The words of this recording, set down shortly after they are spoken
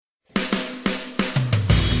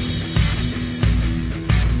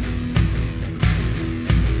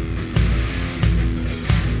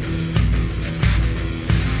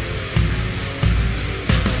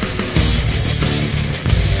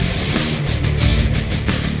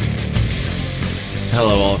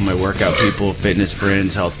Hello, all of my workout people, fitness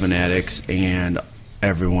friends, health fanatics, and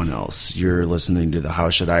everyone else. You're listening to the How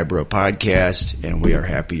Should I Bro podcast, and we are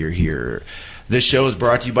happy you're here. This show is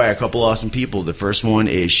brought to you by a couple awesome people. The first one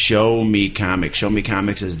is Show Me Comics. Show Me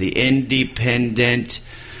Comics is the independent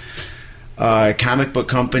comic book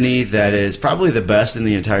company that is probably the best in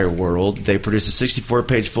the entire world. They produce a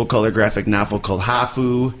 64-page full-color graphic novel called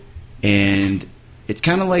Hafu, and it's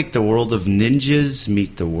kind of like the world of ninjas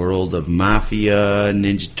meet the world of Mafia,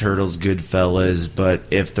 Ninja Turtles, Goodfellas, but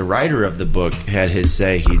if the writer of the book had his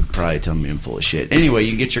say, he'd probably tell me I'm full of shit. Anyway,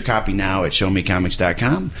 you can get your copy now at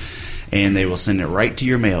showmecomics.com, and they will send it right to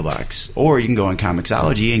your mailbox. Or you can go on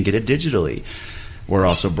Comixology and get it digitally. We're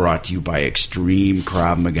also brought to you by Extreme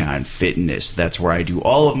Krav Maga and Fitness. That's where I do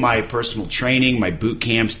all of my personal training, my boot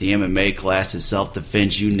camps, the MMA classes,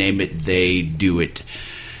 self-defense, you name it, they do it.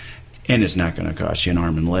 And it's not going to cost you an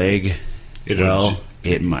arm and leg.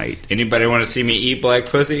 It might. Anybody want to see me eat black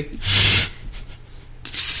pussy?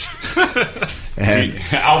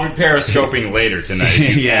 I'll be periscoping later tonight.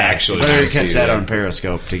 Yeah, actually. Better catch that on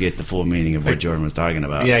Periscope to get the full meaning of what Jordan was talking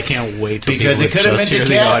about. Yeah, I can't wait to because it could have meant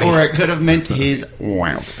the cat or it could have meant his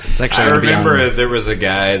wife. It's actually. I remember there was a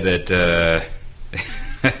guy that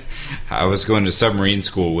I was going to submarine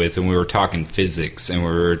school with, and we were talking physics, and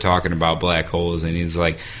we were talking about black holes, and he's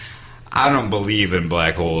like, I don't believe in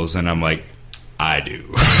black holes. And I'm like, I do.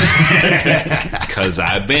 Because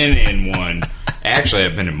I've been in one. Actually,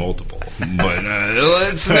 I've been in multiple. But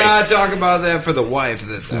let's not talk about that for the wife.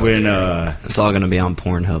 It's all going to be on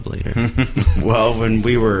Pornhub later. Well, when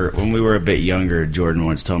we were a bit younger, Jordan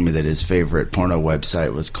once told me that his favorite porno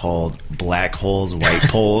website was called Black Holes, White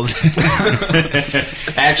Poles.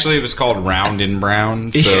 Actually, it was called Round and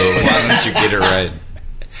Brown. So why don't you get it right?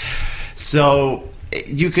 So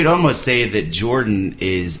you could almost say that Jordan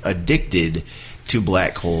is addicted to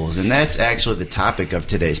black holes, and that's actually the topic of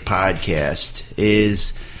today's podcast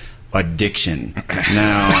is addiction.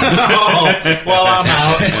 Now, well, I'm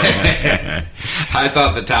out. I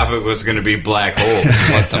thought the topic was going to be black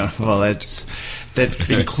holes. Well, that's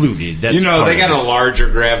included. That's they got a larger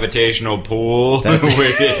gravitational pull.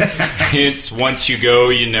 It's once you go,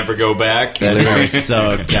 you never go back. That's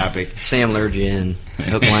our subtopic. Sam lured you in.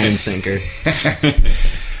 Hook, line, and sinker.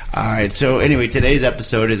 All right, so anyway, today's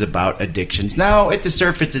episode is about addictions. Now, at the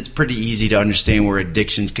surface, it's pretty easy to understand where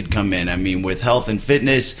addictions could come in. I mean, with health and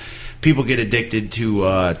fitness, people get addicted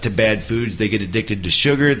to bad foods. They get addicted to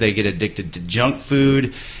sugar. They get addicted to junk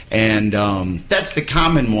food, and that's the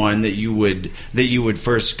common one that you would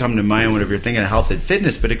first come to mind whenever you're thinking of health and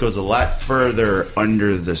fitness. But it goes a lot further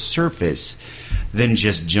under the surface than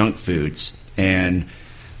just junk foods. And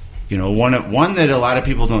one that a lot of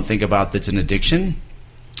people don't think about that's an addiction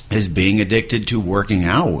is being addicted to working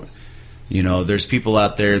out. There's people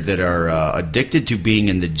out there that are addicted to being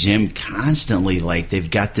in the gym constantly. Like they've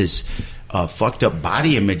got this fucked up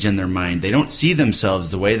body image in their mind. They don't see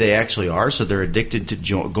themselves the way they actually are, so they're addicted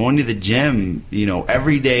to going to the gym,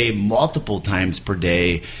 every day, multiple times per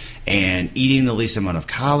day, and eating the least amount of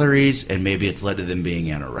calories, and maybe it's led to them being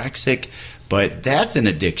anorexic. But that's an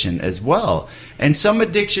addiction as well. And some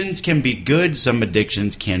addictions can be good, some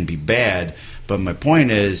addictions can be bad. But my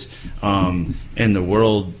point is, in the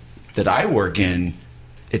world that I work in,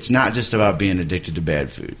 it's not just about being addicted to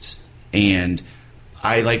bad foods. And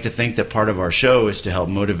I like to think that part of our show is to help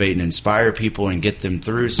motivate and inspire people and get them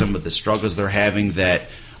through some of the struggles they're having that,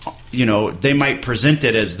 they might present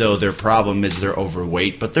it as though their problem is they're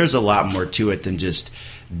overweight, but there's a lot more to it than just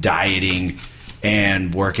dieting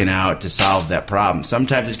and working out to solve that problem.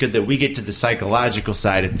 Sometimes it's good that we get to the psychological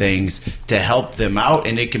side of things to help them out,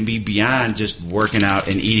 and it can be beyond just working out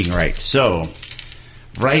and eating right. So,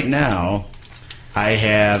 right now, I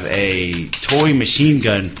have a toy machine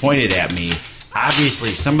gun pointed at me. Obviously,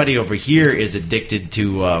 somebody over here is addicted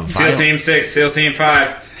to SEAL Team 6, SEAL Team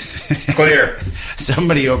 5, clear.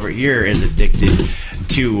 Somebody over here is addicted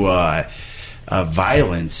to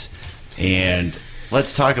violence, and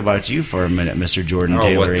let's talk about you for a minute, Mr. Jordan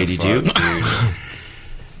Taylor, 82.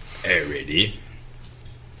 Hey, ready?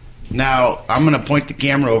 Now, I'm going to point the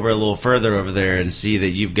camera over a little further over there and see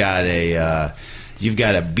that you've got a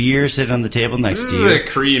beer sitting on the table next to you. This is a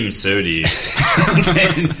cream soda.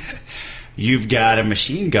 You've got a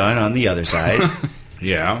machine gun on the other side.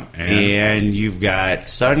 Yeah. And you've got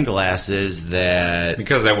sunglasses that...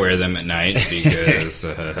 Because I wear them at night because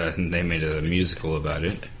they made a musical about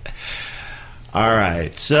it. All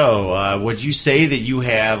right. So, would you say that you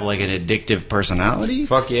have like an addictive personality?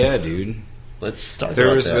 Fuck yeah, dude. Let's talk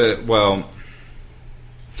about that.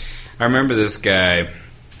 I remember this guy.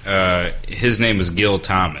 His name was Gil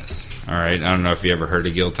Thomas. All right. I don't know if you ever heard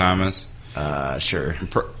of Gil Thomas. Sure.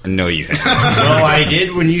 No, you haven't. Well, I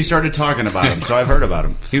did when you started talking about him, so I've heard about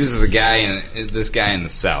him. He was this guy in the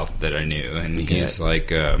South that I knew, and he's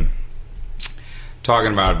like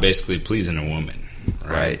talking about basically pleasing a woman,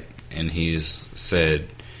 right? And he's said,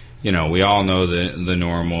 you know, we all know the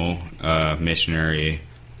normal missionary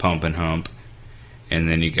pump and hump, and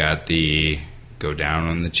then you got the go down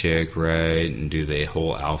on the chick, right, and do the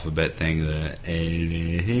whole alphabet thing,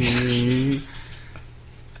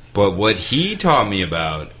 But what he taught me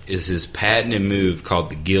about is his patented move called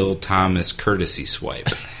the Gil Thomas courtesy swipe.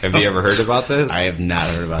 Have you ever heard about this? I have not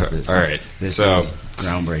heard about this. All right. This so is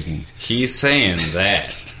groundbreaking. He's saying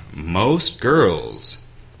that most girls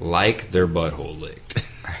like their butthole licked,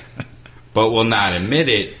 but will not admit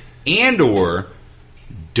it and or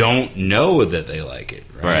don't know that they like it.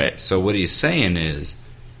 Right. So what he's saying is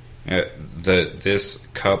this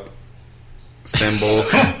cup symbol.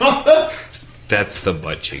 That's the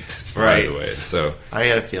butt cheeks, by the way. So I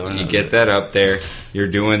had a feeling you get that up there. You're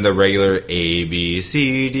doing the regular A, B,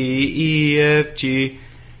 C, D, E, F, G,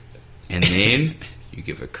 and then you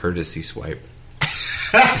give a courtesy swipe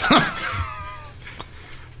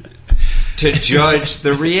to judge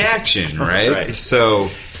the reaction, right? So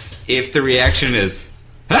if the reaction is,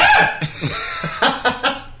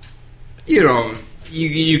 you know,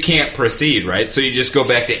 you can't proceed, right? So you just go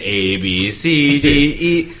back to A, B, C, D,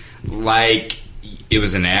 E, like it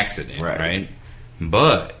was an accident, right?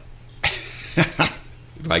 But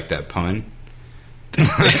like that pun.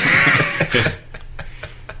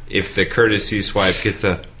 If the courtesy swipe gets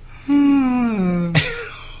a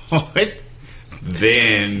what?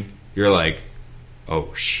 Then you're like,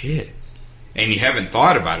 oh shit. And you haven't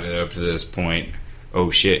thought about it up to this point. Oh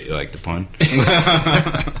shit, you like the pun?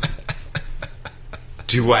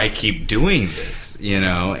 Do I keep doing this? You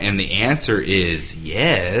know, and the answer is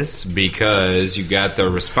yes, because you got the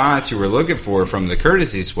response you were looking for from the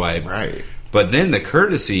courtesy swipe. Right. But then the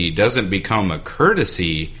courtesy doesn't become a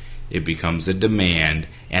courtesy, it becomes a demand.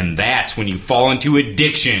 And that's when you fall into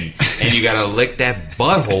addiction and you gotta lick that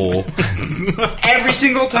butthole every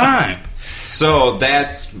single time. So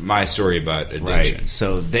that's my story about addiction. Right.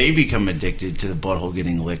 So they become addicted to the butthole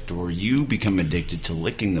getting licked, or you become addicted to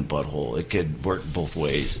licking the butthole. It could work both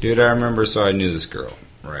ways. Dude, I remember, so I knew this girl,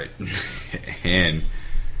 right? And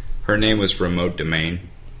her name was Remote Domain.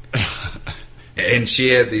 And she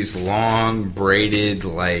had these long, braided,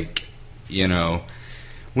 like, you know,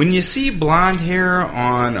 when you see blonde hair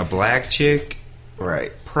on a black chick,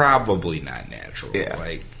 right, probably not natural. Yeah.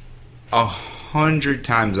 Like, 100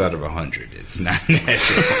 times out of 100, it's not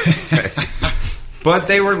natural. But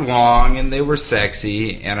they were long and they were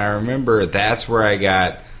sexy, and I remember that's where I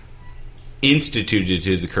got instituted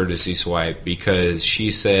to the courtesy swipe, because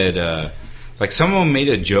she said, like, someone made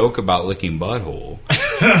a joke about licking butthole,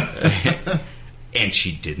 and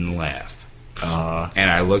she didn't laugh. And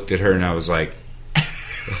I looked at her and I was like,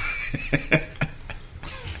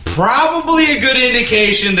 probably a good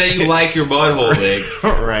indication that you like your butthole licked.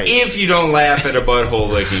 Right. If you don't laugh at a butthole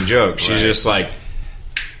licking joke. She's just like,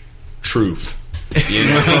 truth. You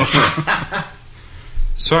know?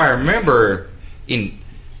 So I remember I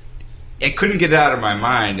couldn't get it out of my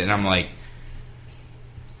mind, and I'm like,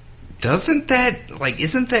 isn't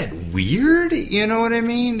that weird? You know what I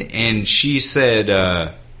mean? And she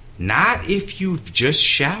said, not if you've just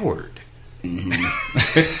showered.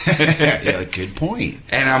 Mm-hmm. Yeah, good point.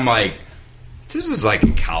 And I'm like, this is like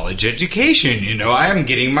a college education, you know. I am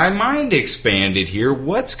getting my mind expanded here.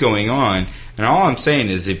 What's going on? And all I'm saying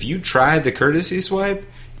is, if you try the courtesy swipe,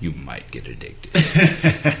 you might get addicted.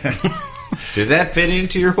 Did that fit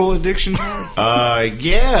into your whole addiction?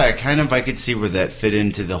 Yeah, kind of. I could see where that fit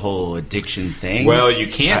into the whole addiction thing. Well, you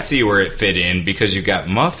can't see where it fit in because you've got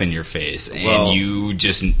muff in your face, and you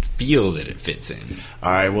just feel that it fits in.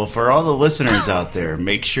 All right. Well, for all the listeners out there,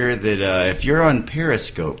 make sure that if you're on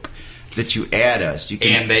Periscope, that you add us.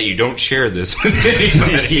 And that you don't share this with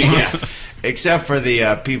anybody. Yeah, except for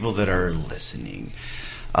the people that are listening.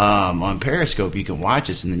 On Periscope, you can watch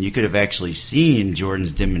us, and then you could have actually seen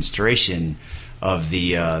Jordan's demonstration of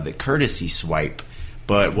the courtesy swipe.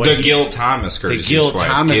 But what Gil Thomas courtesy swipe. The Gil swipe.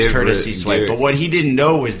 Thomas courtesy swipe. But what he didn't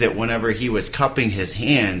know was that whenever he was cupping his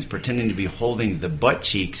hands, pretending to be holding the butt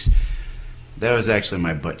cheeks, that was actually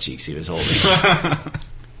my butt cheeks he was holding.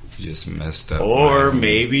 You just messed up. Or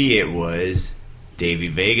maybe it was Davey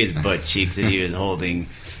Vega's butt cheeks that he was holding.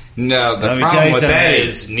 No, the problem with that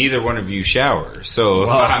is neither one of you shower. So if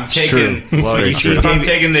I'm taking I'm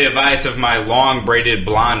taking the advice of my long braided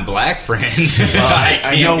blonde black friend,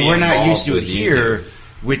 I know we're not used to it here,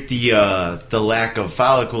 with the lack of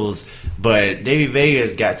follicles. But Davey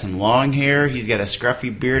Vega's got some long hair. He's got a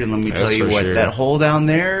scruffy beard, and let me That's tell you for what, sure. that hole down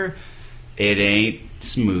there, it ain't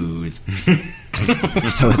smooth.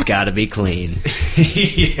 So it's got to be clean.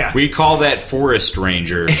 Yeah. We call that Forest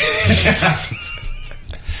Ranger.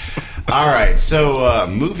 All right. So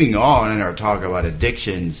moving on in our talk about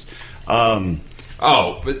addictions.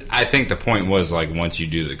 Oh, but I think the point was, like, once you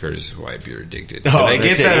do the courtesy wipe, you're addicted. Did Oh, I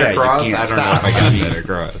get that's it. that Yeah, you across? can't I don't know stop. if I got that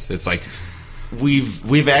across. It's like,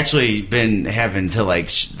 We've actually been having to like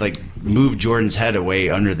move Jordan's head away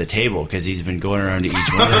under the table because he's been going around to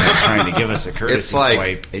each one of us trying to give us a courtesy it's like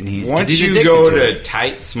swipe, and he's 'cause once he's you addicted go to to it.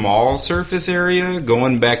 tight, small surface area,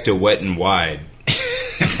 going back to wet and wide.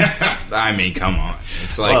 I mean, come on.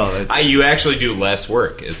 It's like Well, it's- you actually do less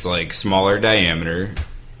work. It's like smaller diameter,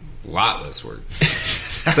 a lot less work.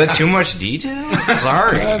 Is that too much detail?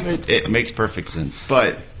 Sorry. It makes perfect sense,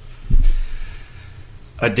 but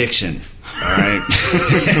addiction. All right.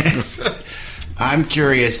 I'm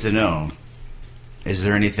curious to know: is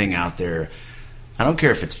there anything out there? I don't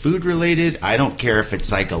care if it's food related. I don't care if it's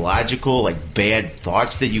psychological, like bad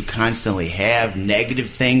thoughts that you constantly have, negative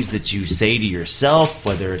things that you say to yourself,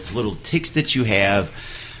 whether it's little tics that you have.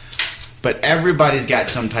 But everybody's got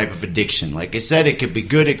some type of addiction. Like I said, it could be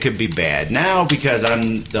good, it could be bad. Now, because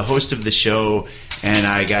I'm the host of the show and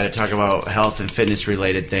I got to talk about health and fitness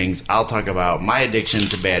related things, I'll talk about my addiction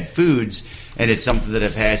to bad foods. And it's something that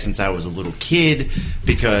I've had since I was a little kid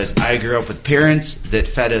because I grew up with parents that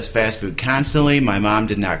fed us fast food constantly. My mom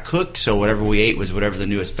did not cook, so whatever we ate was whatever the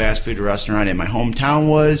newest fast food restaurant in my hometown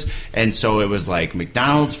was. And so it was like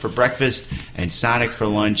McDonald's for breakfast and Sonic for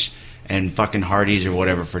lunch and fucking Hardee's or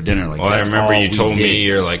whatever for dinner. Like, Well, I that's remember all you we told did. me,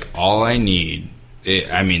 you're like, all I need,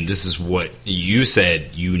 I mean, this is what you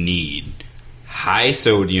said you need. High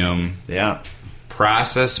sodium, Yeah.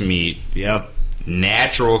 processed meat, Yep.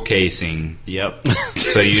 natural casing. Yep.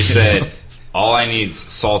 So you said, all I need is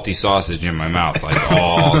salty sausage in my mouth, like,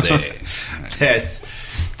 all day.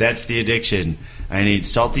 That's the addiction. I need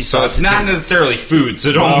salty So sausage. it's not necessarily food,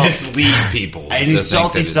 so don't Well, mislead people. I to need think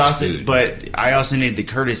salty that it's sausage, food. but I also need the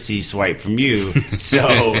courtesy swipe from you.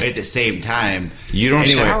 So at the same time, You don't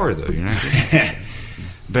Anyway. shower, though. You're not.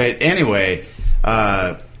 But anyway,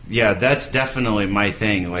 yeah, that's definitely my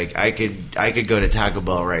thing. Like I could go to Taco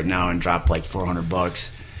Bell right now and drop like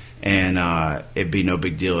 $400, and it'd be no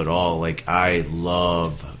big deal at all. Like I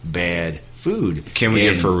love bad food. Can we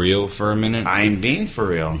And get for real for a minute? I'm being for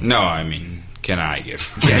real. No, I mean, can I get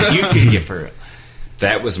for Yes, you can get for real.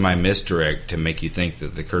 That was my misdirect to make you think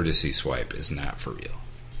that the courtesy swipe is not for real.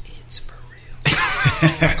 It's for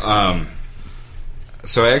real.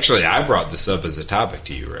 So actually, I brought this up as a topic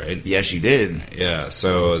to you, right? Yes, you did. Yeah.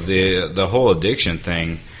 So the whole addiction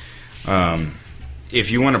thing. If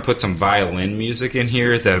you want to put some violin music in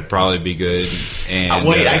here, that'd probably be good. And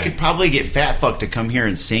Wait, I could probably get Fat Fuck to come here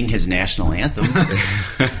and sing his national anthem.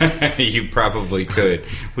 You probably could,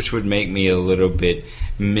 which would make me a little bit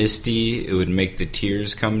misty. It would make the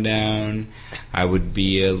tears come down. I would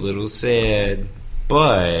be a little sad,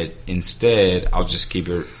 but instead, I'll just keep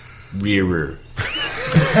it rearer.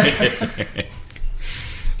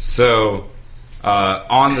 So,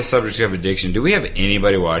 on the subject of addiction, do we have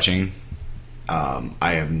anybody watching?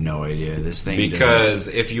 I have no idea. This thing Because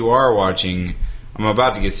if you are watching, I'm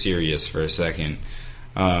about to get serious for a second.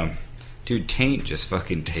 Dude, taint just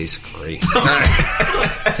fucking tastes great.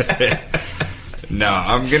 No,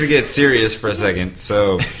 I'm going to get serious for a second.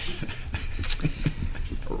 So,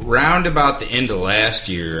 round about the end of last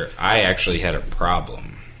year, I actually had a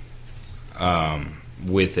problem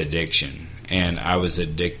with addiction. And I was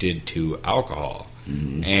addicted to alcohol.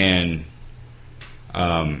 Mm-hmm. And,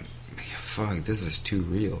 fuck, this is too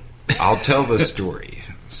real. I'll tell the story.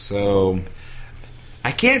 So,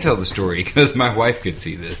 I can't tell the story because my wife could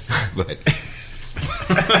see this, but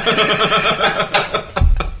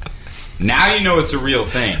now you know it's a real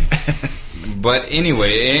thing. But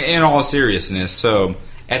anyway, in all seriousness, so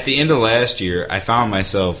at the end of last year, I found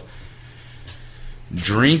myself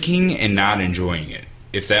drinking and not enjoying it.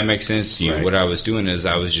 If that makes sense to you, Right. what I was doing is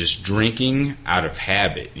I was just drinking out of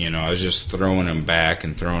habit. You know, I was just throwing them back,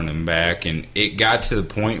 and it got to the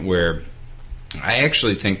point where I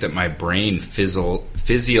actually think that my brain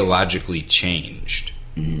physiologically changed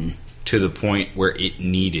to the point where it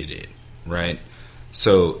needed it, right?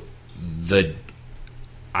 So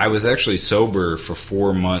I was actually sober for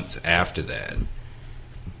 4 months after that,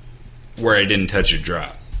 where I didn't touch a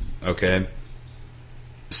drop, okay?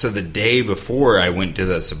 So the day before I went to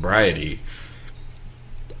the sobriety,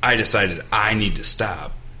 I decided I need to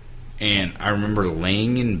stop. And I remember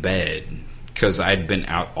laying in bed, because I'd been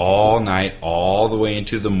out all night, all the way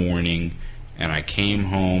into the morning, and I came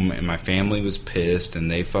home, and my family was pissed,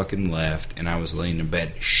 and they fucking left, and I was laying in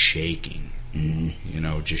bed shaking,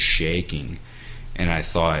 just shaking, and I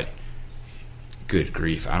thought, good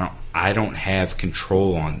grief, I don't have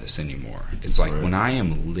control on this anymore. It's like when I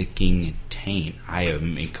am licking taint, I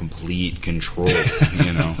am in complete control,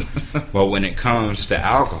 But when it comes to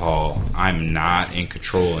alcohol, I'm not in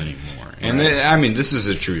control anymore. And this is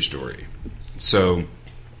a true story. So,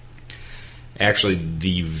 actually,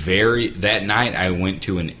 that night I went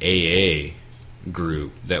to an AA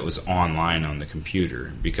group that was online on the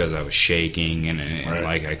computer because I was shaking and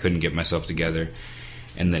like I couldn't get myself together.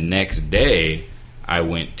 And the next day, I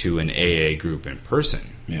went to an AA group in person.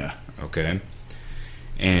 Yeah. Okay.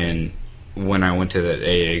 And when I went to that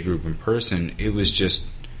AA group in person, it was just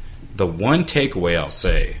the one takeaway I'll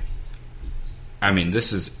say. I mean,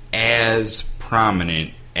 this is as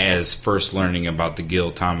prominent as first learning about the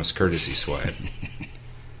Gil Thomas courtesy swipe.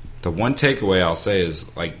 The one takeaway I'll say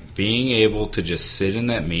is like being able to just sit in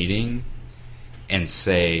that meeting and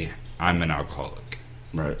say, I'm an alcoholic.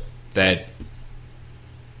 Right. That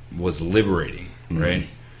was liberating. Right?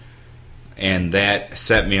 And that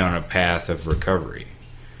set me on a path of recovery.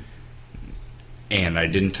 And I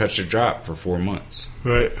didn't touch a drop for 4 months.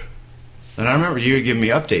 Right. And I remember you would give me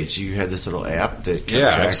updates. You had this little app that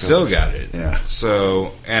kept track I've still got it. Yeah.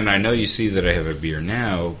 So, and I know you see that I have a beer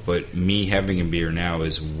now, but me having a beer now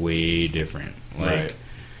is way different. Like,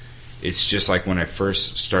 it's just like when I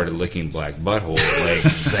first started licking black butthole, like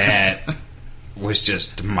that was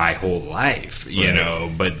just my whole life,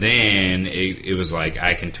 but then it was like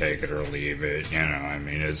I can take it or leave it, I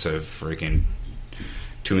mean, it's a freaking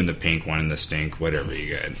 2 in the pink, 1 in the stink, whatever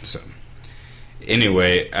you got. So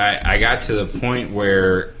anyway, I got to the point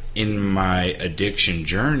where in my addiction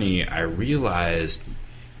journey I realized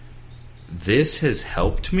this has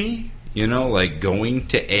helped me, like going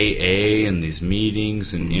to AA and these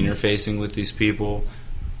meetings and interfacing with these people,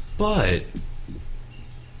 but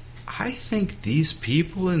I think these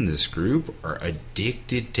people in this group are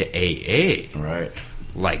addicted to AA. Right.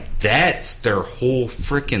 Like, that's their whole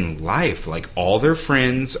freaking life. Like, all their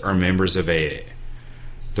friends are members of AA.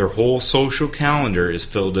 Their whole social calendar is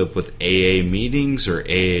filled up with AA meetings or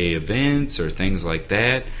AA events or things like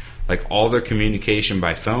that. Like, all their communication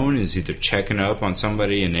by phone is either checking up on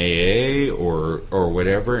somebody in AA or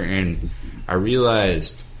whatever. And I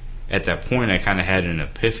realized at that point I kind of had an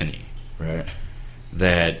epiphany. Right.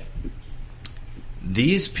 That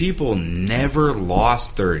these people never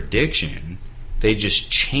lost their addiction. They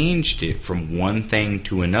just changed it from one thing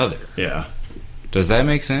to another. Yeah. Does that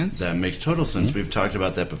make sense? That makes total sense. We've talked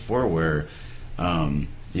about that before where,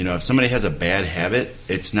 if somebody has a bad habit,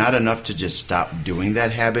 it's not enough to just stop doing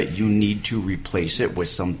that habit. You need to replace it with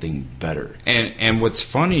something better. And what's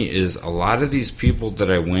funny is a lot of these people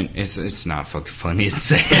that I went... It's not fucking funny, it's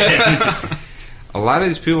sad. A lot of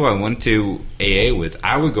these people I went to AA with,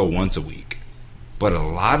 I would go once a week. But a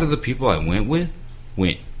lot of the people I went with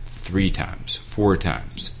went 3 times, 4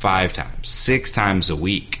 times, 5 times, 6 times a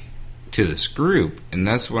week to this group. And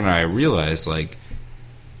that's when I realized, like,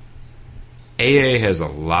 AA has a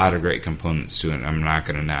lot of great components to it. I'm not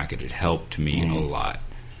going to knock it. It helped me a lot.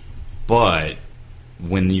 But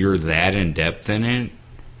when you're that in-depth in it,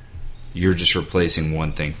 you're just replacing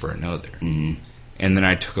one thing for another. Mm-hmm. And then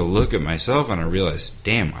I took a look at myself and I realized,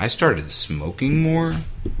 damn, I started smoking more.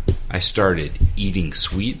 I started eating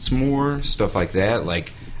sweets more, stuff like that.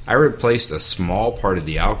 Like, I replaced a small part of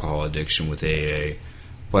the alcohol addiction with AA,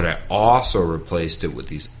 but I also replaced it with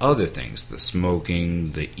these other things, the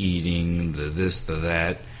smoking, the eating, the this, the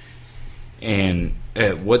that. And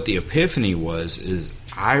what the epiphany was is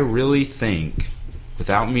I really think,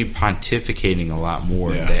 without me pontificating a lot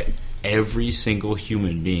more, that every single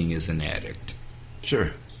human being is an addict.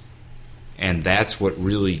 Sure. And that's what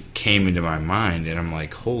really came into my mind, and I'm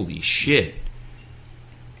like, holy shit.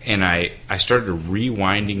 And I started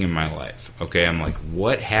rewinding in my life. Okay, I'm like,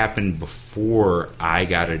 what happened before I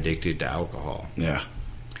got addicted to alcohol? Yeah.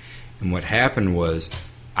 And what happened was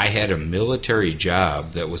I had a military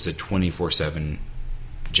job that was a 24/7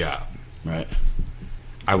 job. Right.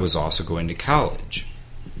 I was also going to college,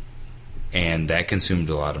 and that consumed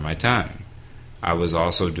a lot of my time. I was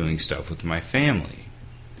also doing stuff with my family.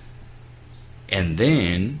 And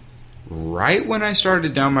then, right when I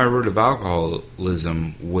started down my road of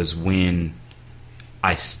alcoholism was when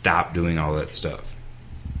I stopped doing all that stuff.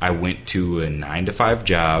 I went to a 9-to-5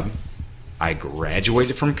 job. I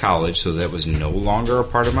graduated from college, so that was no longer a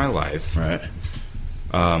part of my life. Right.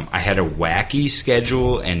 I had a wacky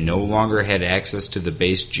schedule and no longer had access to the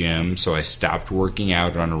base gym, so I stopped working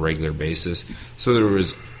out on a regular basis.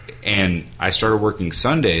 And I started working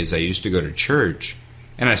Sundays. I used to go to church,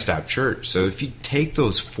 and I stopped church. So if you take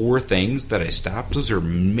those 4 things that I stopped, those are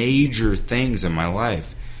major things in my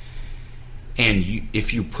life. And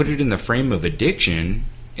if you put it in the frame of addiction,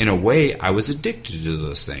 in a way, I was addicted to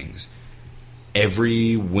those things.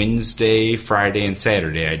 Every Wednesday, Friday, and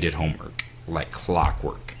Saturday, I did homework like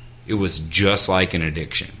clockwork. It was just like an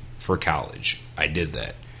addiction for college. I did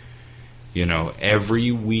that.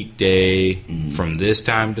 Every weekday from this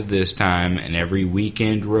time to this time, and every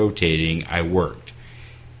weekend rotating, I worked.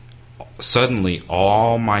 Suddenly,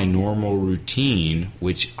 all my normal routine,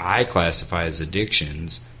 which I classify as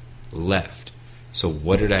addictions, left. So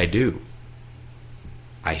what did I do?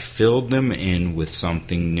 I filled them in with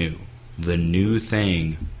something new. The new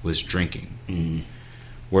thing was drinking.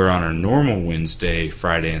 Where on a normal Wednesday,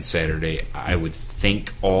 Friday, and Saturday, I would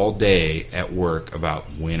think all day at work about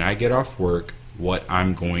when I get off work, what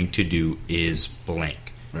I'm going to do is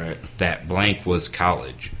blank. Right. That blank was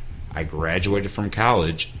college. I graduated from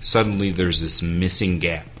college. Suddenly there's this missing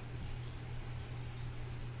gap.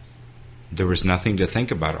 There was nothing to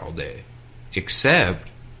think about all day. Except,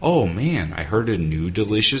 oh man, I heard a new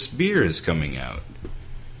delicious beer is coming out.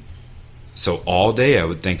 So all day I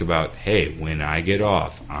would think about, hey, when I get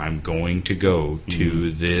off, I'm going to go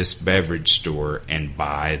to this beverage store and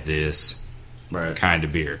buy this kind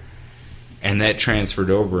of beer. And that transferred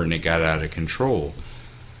over and it got out of control.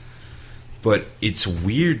 But it's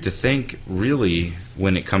weird to think, really,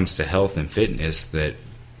 when it comes to health and fitness, that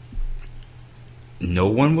no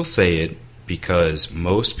one will say it because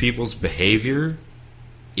most people's behavior,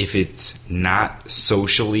 if it's not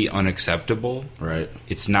socially unacceptable,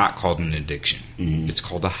 it's not called an addiction. It's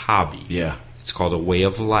called a hobby. Yeah. It's called a way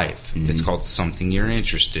of life. It's called something you're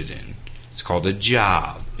interested in. It's called a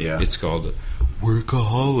job. Yeah. It's called a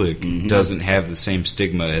workaholic. Doesn't have the same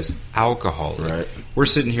stigma as alcoholic. Right. We're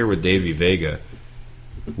sitting here with Davey Vega.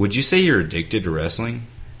 Would you say you're addicted to wrestling?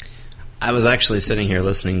 I was actually sitting here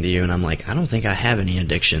listening to you, and I'm like, I don't think I have any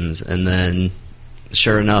addictions. And then,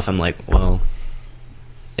 sure enough, I'm like, well,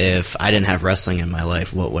 if I didn't have wrestling in my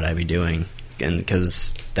life, what would I be doing? And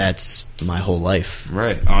because that's my whole life.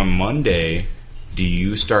 Right. On Monday, do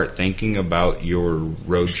you start thinking about your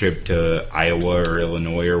road trip to Iowa or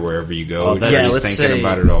Illinois or wherever you go? Yeah, let's thinking say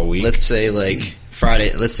about it all week. Let's say like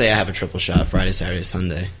Friday. Let's say I have a triple shot Friday, Saturday,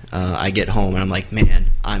 Sunday. I get home and I'm like,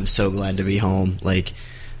 man, I'm so glad to be home. Like,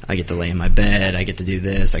 I get to lay in my bed. I get to do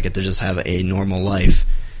this. I get to just have a normal life.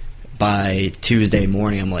 By Tuesday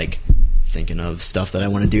morning, I'm like thinking of stuff that I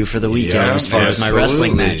want to do for the weekend as far as my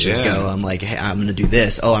wrestling matches go. I'm like, hey, I'm going to do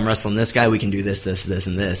this. Oh, I'm wrestling this guy. We can do this, this, this,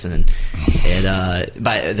 and this. And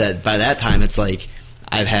by that time, it's like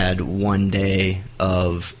I've had one day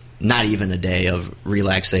of, not even a day of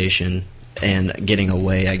relaxation and getting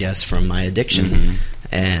away, I guess, from my addiction.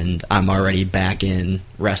 And I'm already back in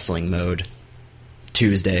wrestling mode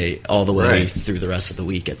Tuesday all the way through the rest of the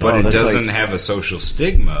week. But it doesn't have a social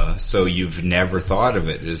stigma, so you've never thought of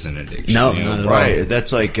it as an addiction. No, not at all. Right.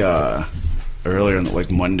 That's like earlier, like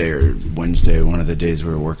Monday or Wednesday, one of the days we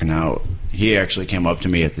were working out, he actually came up to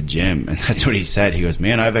me at the gym, and that's what he said. He goes,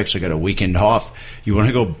 man, I've actually got a weekend off. You want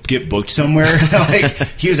to go get booked somewhere? Like,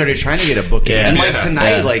 he was already trying to get a booking. And like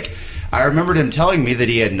tonight, like, I remembered him telling me that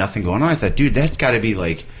he had nothing going on. I thought, dude, that's got to be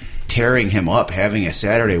like tearing him up, having a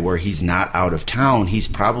Saturday where he's not out of town. He's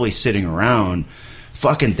probably sitting around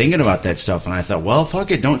fucking thinking about that stuff. And I thought, well, fuck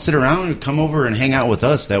it, don't sit around, come over and hang out with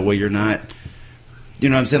us. That way you're not, you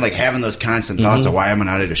know what I'm saying, like having those constant thoughts of why am I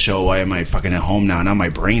not at a show, why am I fucking at home now my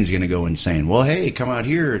brain's gonna go insane. Well, hey, come out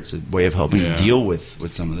here. It's a way of helping you deal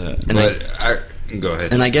with some of that. And But go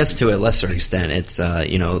ahead. And I guess to a lesser extent, it's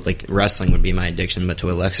like wrestling would be my addiction, but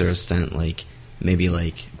to a lesser extent, like maybe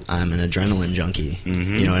like I'm an adrenaline junkie.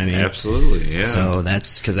 You know what I mean? Absolutely, yeah. So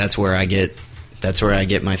that's where I get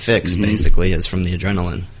my fix basically, is from the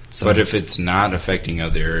adrenaline. So, but if it's not affecting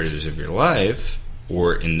other areas of your life,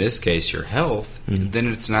 or in this case your health,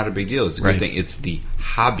 then it's not a big deal. It's a good thing. It's the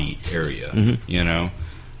hobby area, you know.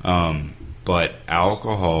 But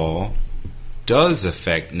alcohol does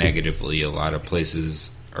affect negatively a lot of places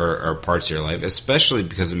or parts of your life, especially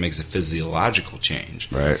because it makes a physiological change.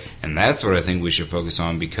 Right. And that's what I think we should focus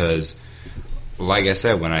on, because, like I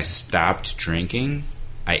said, when I stopped drinking,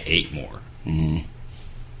 I ate more.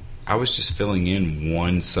 I was just filling in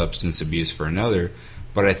one substance abuse for another.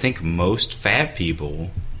 But I think most fat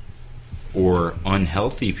people or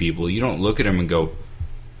unhealthy people, you don't look at them and go,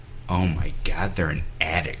 oh my God, they're an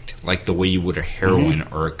addict. Like the way you would a heroin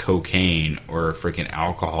or a cocaine or a freaking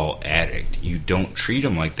alcohol addict. You don't treat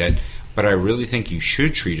them like that, but I really think you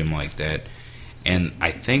should treat them like that. And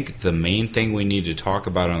I think the main thing we need to talk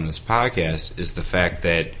about on this podcast is the fact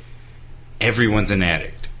that everyone's an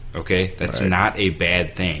addict, okay? That's not a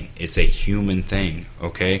bad thing. It's a human thing,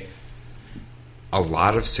 okay? A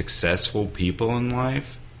lot of successful people in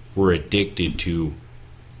life were addicted to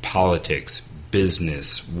politics,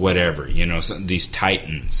 business, whatever. You know, these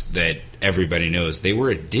titans that everybody knows, they were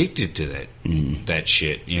addicted to that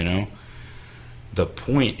shit, you know? The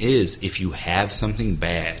point is, if you have something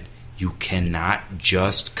bad, you cannot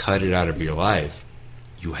just cut it out of your life.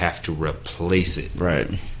 You have to replace it. Right.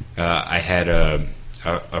 I had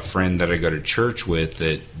a friend that I go to church with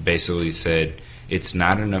that basically said, it's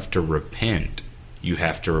not enough to repent. You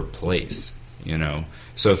have to replace, you know?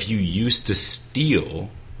 So if you used to steal,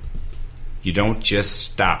 you don't just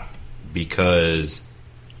stop because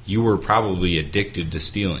you were probably addicted to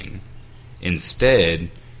stealing. Instead,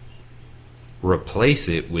 replace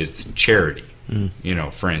it with charity, you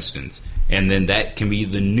know, for instance. And then that can be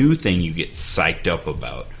the new thing you get psyched up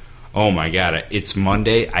about. Oh my God, it's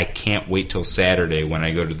Monday. I can't wait till Saturday when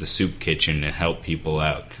I go to the soup kitchen and help people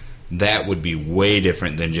out. That would be way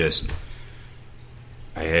different than just,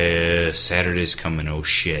 Saturday's coming, oh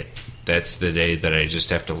shit. That's the day that I just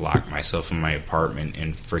have to lock myself in my apartment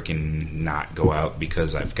and freaking not go out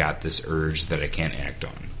because I've got this urge that I can't act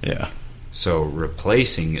on. Yeah. So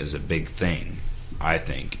replacing is a big thing, I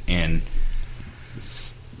think. And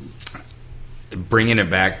bringing it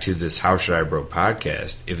back to this How Should I Bro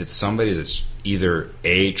podcast, if it's somebody that's either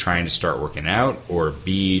A, trying to start working out, or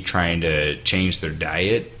B, trying to change their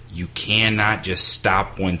diet, you cannot just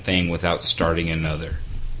stop one thing without starting another.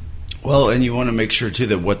 Well, and you want to make sure, too,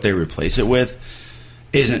 that what they replace it with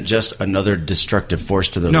isn't just another destructive force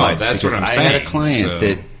to their life. No, that's because what I'm saying. I had a client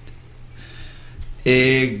that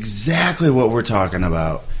exactly what we're talking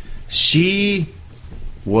about. She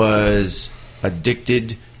was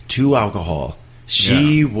addicted to alcohol.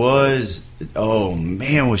 She was, oh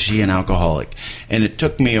man, was she an alcoholic. And it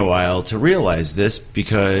took me a while to realize this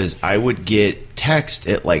because I would get texts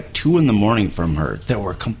at like 2 a.m. from her that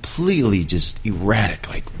were completely just erratic.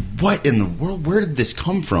 Like, what in the world? Where did this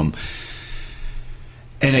come from?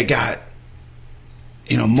 And it got,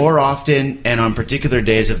 you know, more often and on particular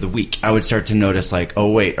days of the week, I would start to notice like,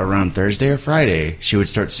 oh wait, around Thursday or Friday, she would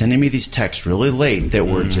start sending me these texts really late that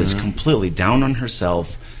were just completely down on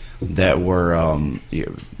herself, that were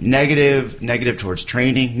negative towards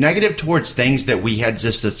training, negative towards things that we had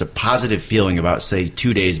just a positive feeling about, say,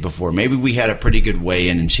 2 days before. Maybe we had a pretty good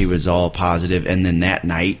weigh-in and she was all positive, and then that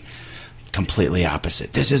night, completely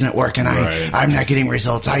opposite. This isn't working. I'm not getting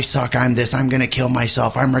results. I suck. I'm this. I'm going to kill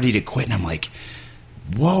myself. I'm ready to quit. And I'm like,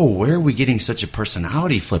 whoa, where are we getting such a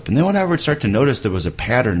personality flip? And then when I would start to notice there was a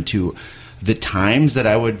pattern to the times that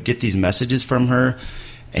I would get these messages from her,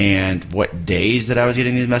 and what days that I was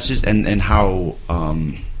getting these messages, and how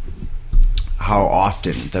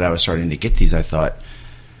often that I was starting to get these, I thought,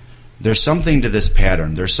 there's something to this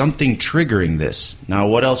pattern. There's something triggering this. Now,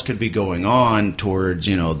 what else could be going on towards,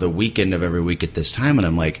 you know, the weekend of every week at this time? And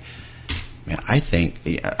I'm like, man,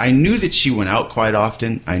 I knew that she went out quite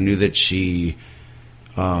often. I knew that she,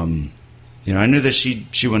 I knew that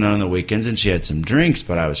she went out on the weekends and she had some drinks,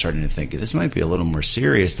 but I was starting to think this might be a little more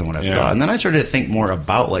serious than what I thought. And then I started to think more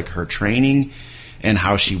about like her training and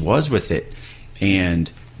how she was with it. And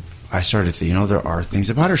I started to think, there are things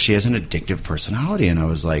about her. She has an addictive personality. And I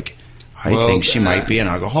was like, I think she might be an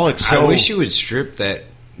alcoholic. So I wish you would strip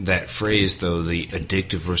that phrase, though, the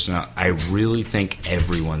addictive personality. I really think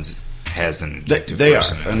everyone's has an addictive they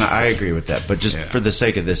personality. are, and I agree with that. But just for the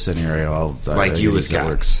sake of this scenario, I'll like you with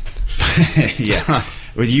Cox. Yeah,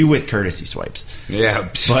 with you with courtesy swipes. Yeah,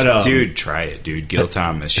 but dude, try it, dude. Gil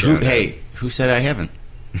Thomas. Who said I haven't?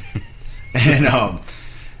 And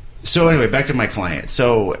so anyway, back to my client.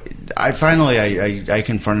 So I finally I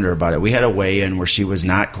confronted her about it. We had a weigh-in where she was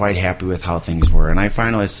not quite happy with how things were, and I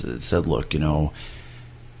finally said, "Look,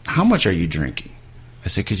 how much are you drinking?" I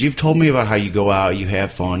said, because you've told me about how you go out, you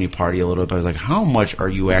have fun, you party a little bit. I was like, how much are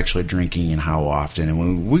you actually drinking and how often? And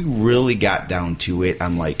when we really got down to it,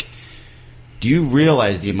 I'm like, do you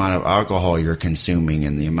realize the amount of alcohol you're consuming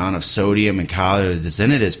and the amount of sodium and calories that's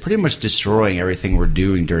in it is pretty much destroying everything we're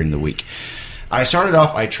doing during the week? I started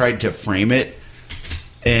off, I tried to frame it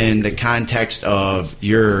in the context of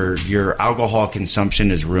your alcohol consumption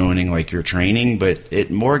is ruining like your training, but it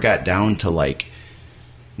more got down to like,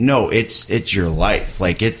 no, it's your life.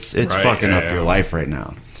 Like it's fucking up your life right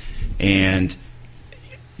now. And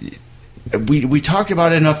we talked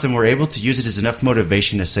about it enough and we're able to use it as enough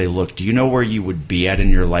motivation to say, look, do you know where you would be at in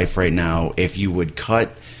your life right now if you would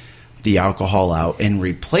cut the alcohol out and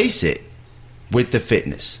replace it with the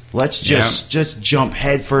fitness? Let's just jump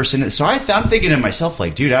head first in it. So I'm thinking to myself,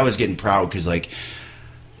 like, dude, I was getting proud because, like,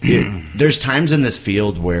 there's times in this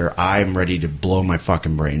field where I'm ready to blow my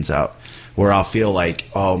fucking brains out, where I'll feel like,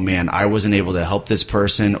 oh man, I wasn't able to help this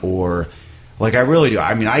person, or like, I really do.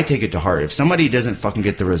 I mean, I take it to heart. If somebody doesn't fucking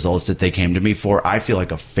get the results that they came to me for, I feel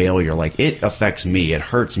like a failure. Like, it affects me. It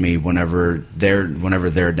hurts me whenever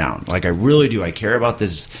they're down. Like, I really do. I care about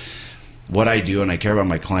this, what I do, and I care about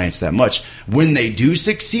my clients that much. When they do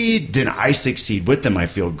succeed, then I succeed with them. I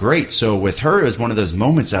feel great. So with her, it was one of those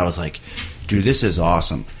moments I was like, dude, this is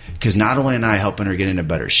awesome. Because not only am I helping her get into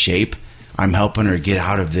better shape, I'm helping her get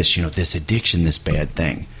out of this, this addiction, this bad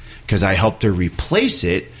thing. Because I helped her replace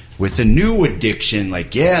it with a new addiction.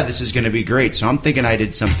 Like, yeah, this is going to be great. So I'm thinking I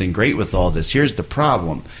did something great with all this. Here's the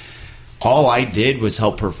problem. All I did was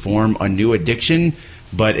help her form a new addiction,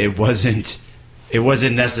 but it wasn't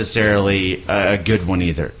necessarily a good one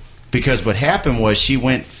either. Because what happened was she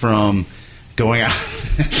went from going out...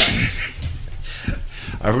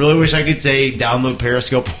 I really wish I could say download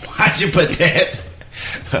Periscope, watch it, but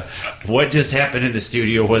that what just happened in the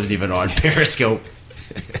studio wasn't even on Periscope.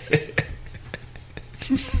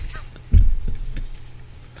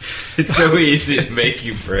 It's so easy to make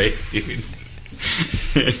you break, dude.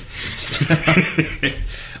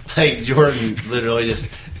 Like, Jordan literally just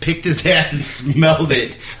picked his ass and smelled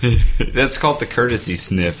it. That's called the courtesy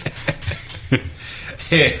sniff.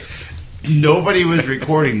 Nobody was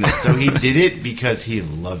recording this, so he did it because he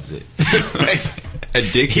loves it. Like,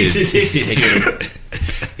 He's addicted to it.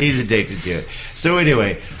 He's addicted to it. So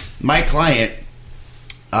anyway, my client,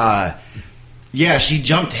 she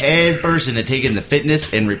jumped head first into taking the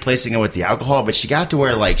fitness and replacing it with the alcohol, but she got to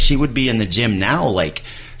where, like, she would be in the gym now, like,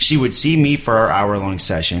 she would see me for our hour-long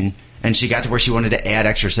session, and she got to where she wanted to add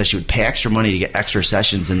extra sessions. She would pay extra money to get extra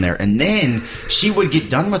sessions in there. And then she would get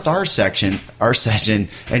done with our session,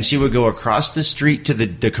 and she would go across the street to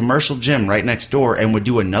the commercial gym right next door and would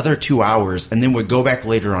do another 2 hours, and then would go back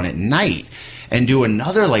later on at night and do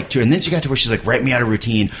another, like, 2. And then she got to where she's like, write me out a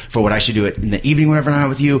routine for what I should do it in the evening whenever I'm out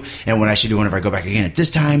with you, and what I should do whenever I go back again at this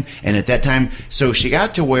time and at that time. So she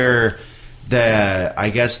got to where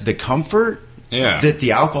the comfort that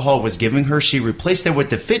the alcohol was giving her, she replaced that with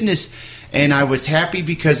the fitness, and I was happy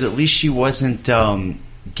because at least she wasn't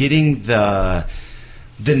getting the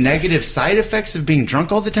negative side effects of being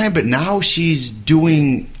drunk all the time, but now she's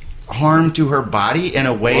doing harm to her body in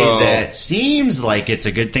a way that seems like it's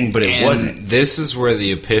a good thing, but it wasn't. This is where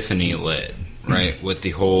the epiphany led, right? With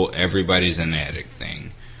the whole everybody's an addict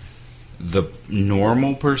thing. The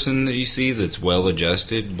normal person that you see that's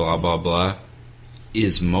well-adjusted, blah, blah, blah,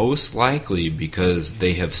 is most likely because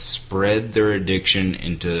they have spread their addiction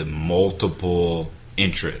into multiple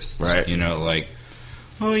interests. Right. Like,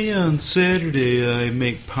 oh yeah, on Saturday I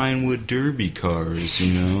make Pinewood Derby cars,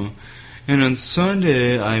 and on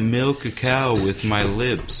Sunday I milk a cow with my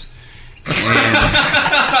lips.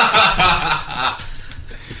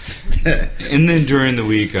 And then during the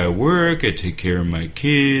week I work, I take care of my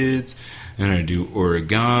kids, and I do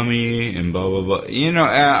origami and blah, blah, blah.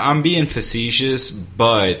 I'm being facetious,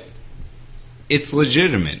 but it's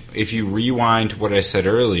legitimate. If you rewind to what I said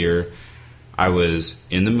earlier, I was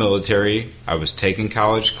in the military, I was taking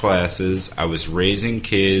college classes, I was raising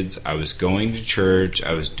kids, I was going to church,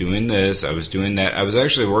 I was doing this, I was doing that. I was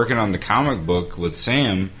actually working on the comic book with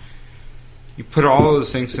Sam. You put all of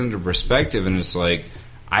those things into perspective, and it's like,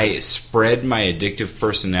 I spread my addictive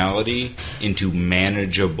personality into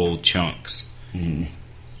manageable chunks. Mm.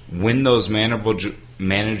 When those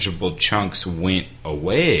manageable chunks went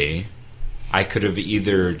away, I could have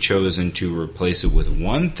either chosen to replace it with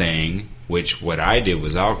one thing, which what I did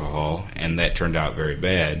was alcohol, and that turned out very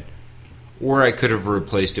bad, or I could have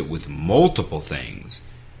replaced it with multiple things,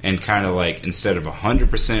 and kind of like, instead of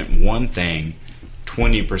 100% one thing,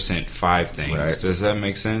 20% 5 things. Right. Does that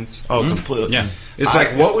make sense? Oh, completely. Yeah. It's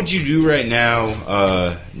like, what would you do right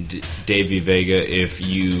now, Davey Vega, if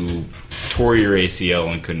you tore your ACL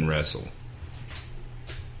and couldn't wrestle?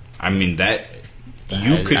 I mean,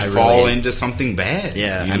 you could fall into something bad.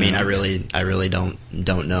 Yeah, I mean, I really don't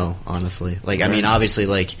know, honestly. Like, I mean, obviously,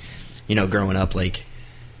 like, growing up, like,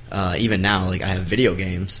 even now, like, I have video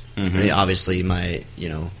games. Mm-hmm. Obviously, my,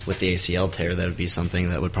 with the ACL tear, that would be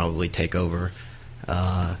something that would probably take over.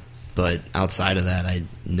 But outside of that, I had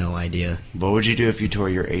no idea. What would you do if you tore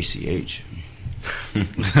your ACH?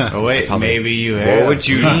 Oh wait, Probably. Maybe you have. What would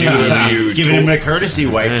you do if you giving him a courtesy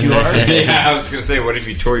wipe too hard? Yeah, I was gonna say, what if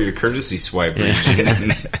you tore your courtesy swipe?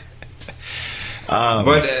 Yeah.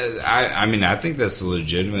 But I mean, I think that's a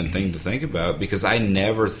legitimate thing to think about because I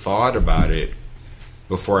never thought about it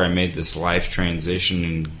before I made this life transition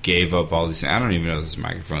and gave up all these. I don't even know if this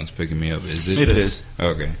microphone's picking me up. Is it? It is.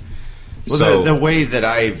 Okay. Well, So the way that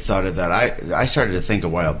I thought of that, I started to think a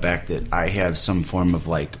while back that I have some form of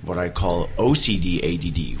like what I call OCD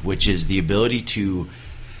ADD, which is the ability to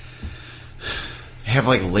have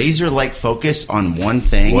like laser-like focus on one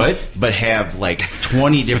thing, What? but have like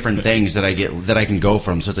 20 different things that I can go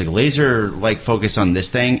from. So it's like laser-like focus on this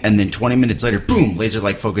thing, and then 20 minutes later, boom,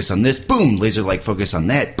 laser-like focus on this, boom, laser-like focus on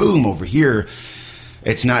that, boom, over here.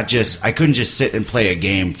 It's not just I couldn't just sit and play a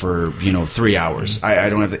game for 3 hours. I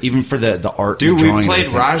don't have even for the art. dude, the we drawing, played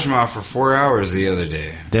everything. Rajma for 4 hours the other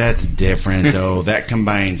day. That's different though. That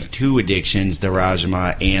combines two addictions: the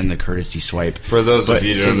Rajma and the courtesy swipe. For those of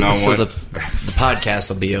you who don't know So what, the podcast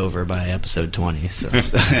will be over by episode 20. So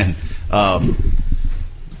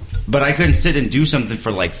But I couldn't sit and do something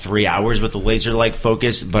for like 3 hours with a laser-like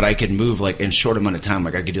focus, but I could move like in a short amount of time.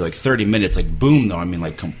 Like I could do like 30 minutes, like boom though. I mean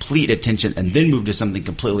like complete attention and then move to something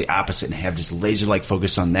completely opposite and have just laser-like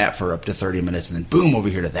focus on that for up to 30 minutes and then boom over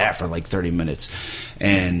here to that for like 30 minutes.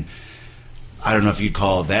 And I don't know if you'd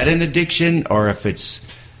call that an addiction or if it's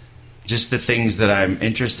just the things that I'm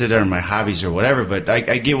interested in or my hobbies or whatever, but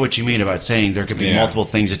I get what you mean about saying there could be Yeah. multiple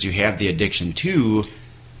things that you have the addiction to.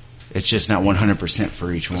 It's just not 100%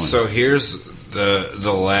 for each one. so here's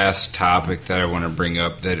the last topic that I want to bring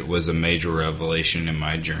up that it was a major revelation in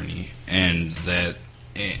my journey, and that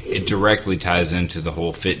it directly ties into the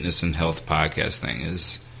whole fitness and health podcast thing.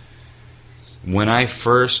 Is when I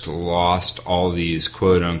first lost all these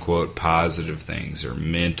quote unquote positive things or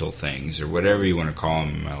mental things or whatever you want to call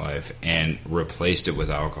them in my life and replaced it with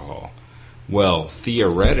alcohol. Well,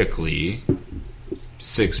 theoretically,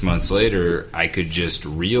 6 months later, I could just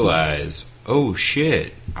realize, oh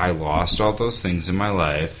shit, I lost all those things in my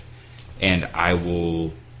life, and I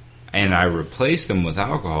replaced them with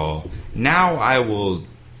alcohol. Now I will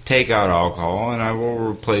take out alcohol and I will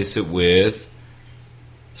replace it with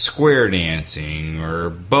square dancing or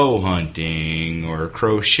bow hunting or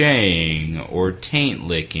crocheting or taint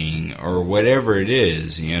licking or whatever it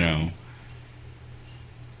is,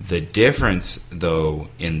 The difference, though,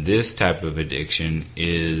 in this type of addiction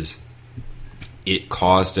is it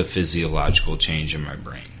caused a physiological change in my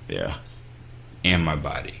brain yeah. and my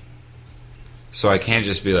body. So I can't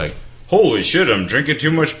just be like, holy shit, I'm drinking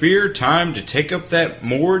too much beer, time to take up that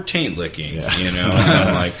more taint licking, And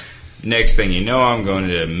I'm like, next thing you know, I'm going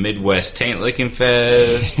to Midwest Taint Licking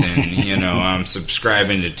Fest, and, I'm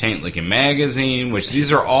subscribing to Taint Licking Magazine, which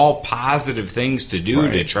these are all positive things to do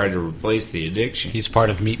to try to replace the addiction. He's part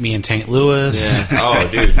of Meet Me in St. Louis. Oh,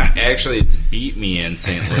 dude. Actually, it's Beat Me in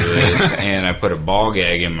St. Louis, and I put a ball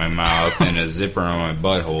gag in my mouth and a zipper on my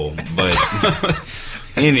butthole. But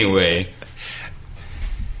anyway,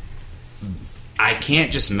 I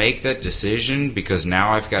can't just make that decision because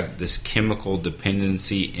now I've got this chemical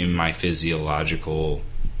dependency in my physiological,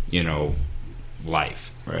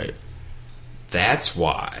 life. Right. That's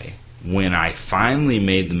why when I finally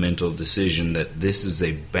made the mental decision that this is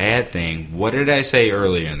a bad thing, what did I say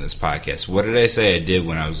earlier in this podcast? What did I say I did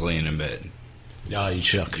when I was laying in bed? Oh, you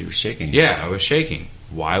shook. You were shaking. Yeah, I was shaking.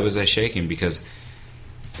 Why was I shaking? Because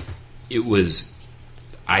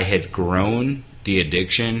I had grown the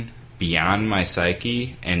addiction beyond my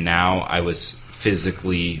psyche, and now I was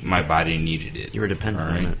my body needed it. You were dependent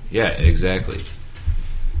on it. Yeah, exactly.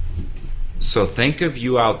 So think of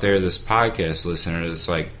you out there, this podcast listener, that's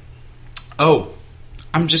like, oh,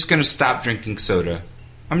 I'm just going to stop drinking soda.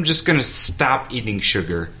 I'm just going to stop eating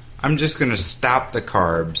sugar. I'm just going to stop the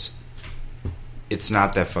carbs. It's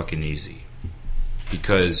not that fucking easy.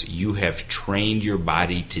 Because you have trained your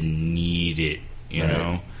body to need it, you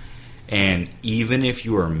know? And even if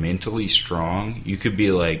you are mentally strong, you could be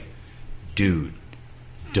like, dude,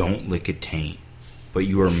 don't lick a taint. But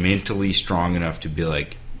you are mentally strong enough to be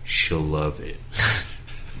like, she'll love it.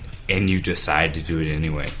 And you decide to do it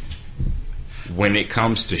anyway. When it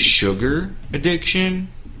comes to sugar addiction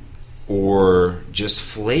or just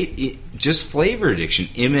flavor addiction,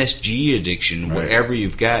 MSG addiction, whatever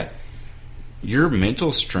you've got, your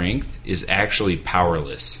mental strength is actually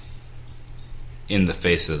powerless in the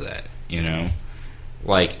face of that,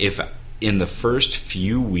 Like, if in the first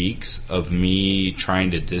few weeks of me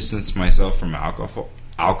trying to distance myself from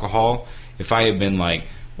alcohol, if I had been like,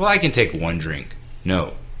 well, I can take one drink.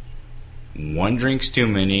 No. One drink's too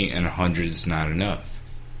many and 100 is not enough.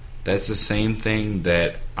 That's the same thing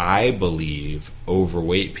that I believe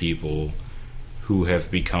overweight people who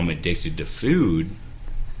have become addicted to food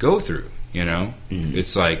go through,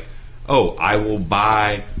 It's like, oh, I will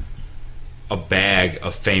buy a bag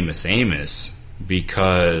of Famous Amos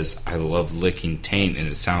because I love licking taint and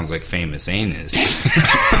it sounds like Famous Anus.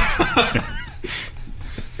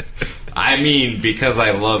 I mean, because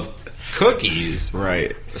I love cookies.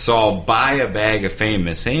 Right. So I'll buy a bag of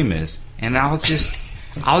Famous Amos and I'll just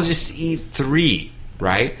eat 3,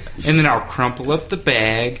 right? And then I'll crumple up the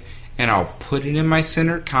bag and I'll put it in my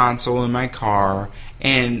center console in my car,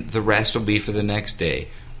 and the rest will be for the next day.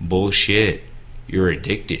 Bullshit. You're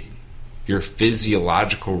addicted. Your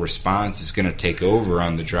physiological response is going to take over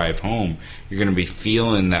on the drive home. You're going to be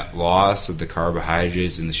feeling that loss of the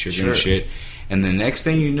carbohydrates and the sugar and shit. And the next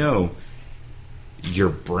thing you know, your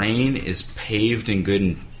brain is paved in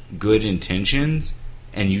good intentions,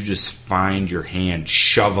 and you just find your hand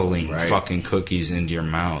shoveling fucking cookies into your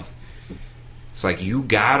mouth. It's like, you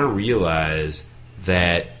gotta realize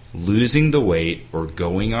that losing the weight or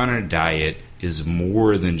going on a diet is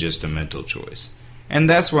more than just a mental choice. And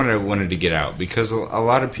that's what I wanted to get out, because a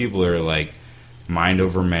lot of people are like, mind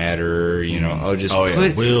over matter, you know,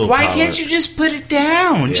 why can't you just put it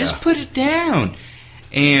down? Yeah. Just put it down.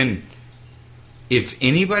 And if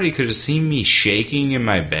anybody could have seen me shaking in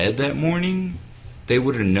my bed that morning, they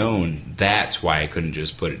would have known that's why I couldn't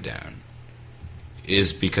just put it down.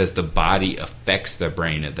 Is because the body affects the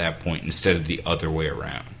brain at that point instead of the other way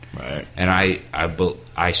around. Right. And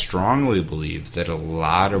I strongly believe that a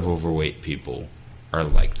lot of overweight people are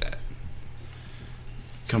like that.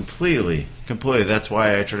 Completely. That's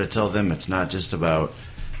why I try to tell them it's not just about,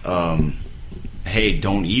 hey,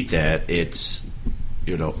 don't eat that. It's,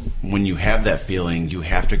 you know, when you have that feeling, you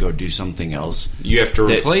have to go do something else. You have to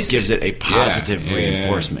replace it. Gives it a positive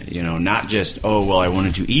reinforcement. You know, not just, oh, well, I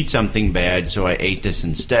wanted to eat something bad, so I ate this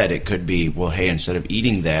instead. It could be, well, hey, instead of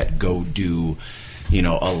eating that, go do, you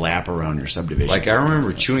know, a lap around your subdivision. Like, I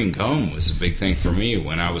remember chewing gum was a big thing for me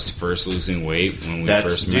when I was first losing weight, when we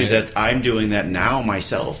first met. I'm doing that now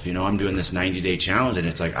myself. You know, I'm doing this 90-day challenge, and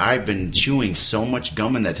it's like I've been chewing so much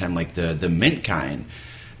gum in that time, like the mint kind,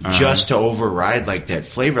 just to override, like, that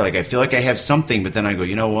flavor. Like, I feel like I have something, but then I go,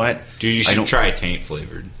 you know what? Dude, you should try taint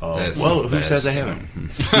flavored. Oh, well, who says I haven't?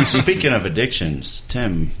 Speaking of addictions,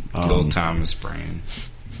 Tim. Old Thomas Brain.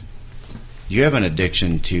 You have an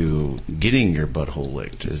addiction to getting your butthole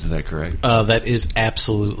licked. Is that correct? That is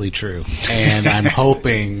absolutely true. And I'm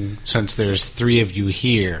hoping, since there's 3 of you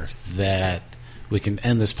here, that we can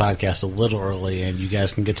end this podcast a little early and you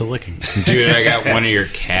guys can get to licking. Dude, I got one of your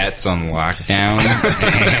cats on lockdown.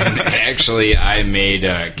 And actually, I made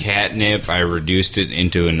catnip. I reduced it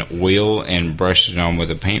into an oil and brushed it on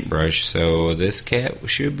with a paintbrush. So this cat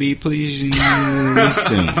should be pleasing you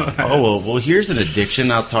soon. Oh, well, here's an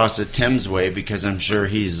addiction. I'll toss it Tim's way because I'm sure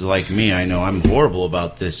he's like me. I know I'm horrible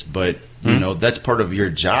about this, but you know, that's part of your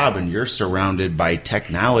job, and you're surrounded by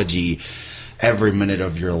technology every minute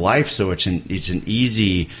of your life, so it's an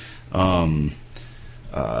easy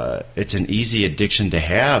addiction to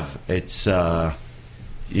have. It's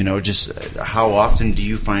you know, just how often do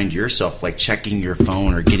you find yourself like checking your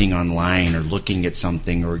phone or getting online or looking at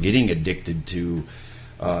something or getting addicted to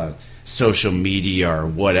social media or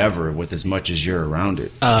whatever, with as much as you're around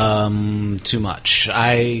it? Too much.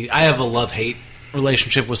 I have a love-hate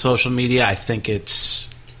relationship with social media. I think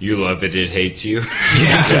it's... You love it, it hates you.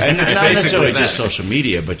 Yeah, and not necessarily just social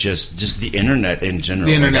media, but just the internet in general.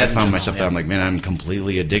 The internet, like, I found myself that I'm like, man, I'm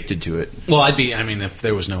completely addicted to it. Well, if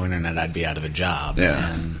there was no internet, I'd be out of a job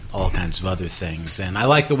and all kinds of other things. And I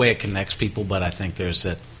like the way it connects people, but I think there's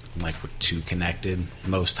that, like, we're too connected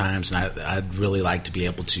most times. And I'd really like to be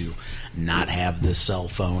able to not have this cell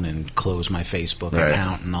phone and close my Facebook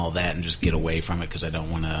account and all that and just get away from it, because I don't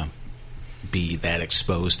want to be that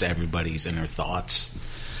exposed to everybody's inner thoughts.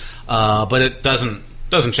 But it doesn't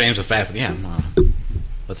change the fact that,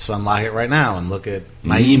 let's unlock it right now and look at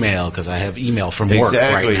my email, because I have email from work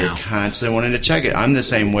right now. You're constantly wanting to check it. I'm the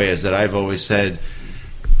same way, as that I've always said,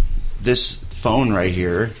 this phone right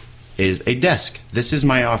here is a desk. This is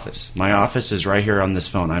my office. My office is right here on this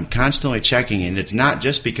phone. I'm constantly checking, and it's not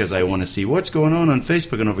just because I want to see what's going on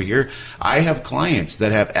Facebook and over here. I have clients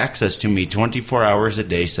that have access to me 24 hours a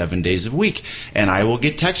day, 7 days a week, and I will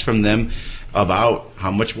get texts from them about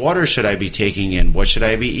how much water should I be taking in, what should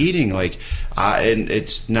I be eating, and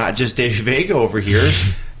it's not just Dave Vega over here.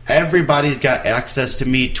 Everybody's got access to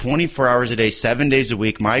me 24 hours a day, 7 days a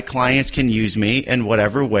week. My clients can use me in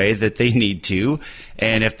whatever way that they need to.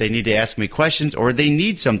 And if they need to ask me questions or they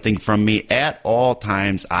need something from me at all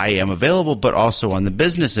times, I am available, but also on the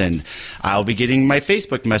business end. I'll be getting my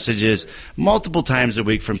Facebook messages multiple times a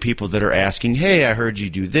week from people that are asking, hey, I heard you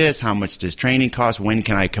do this. How much does training cost? When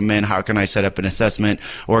can I come in? How can I set up an assessment?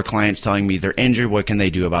 Or clients telling me they're injured. What can they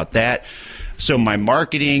do about that? So my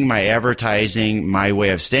marketing, my advertising, my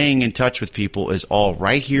way of staying in touch with people is all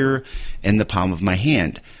right here in the palm of my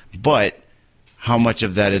hand. But how much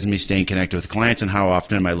of that is me staying connected with clients, and how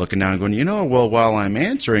often am I looking down and going, well, while I'm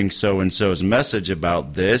answering so-and-so's message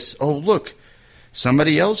about this, oh, look,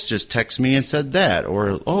 somebody else just texted me and said that.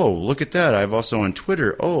 Or, oh, look at that. I've also on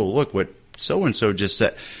Twitter, oh, look what so-and-so just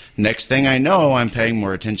said. Next thing I know, I'm paying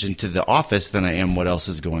more attention to the office than I am what else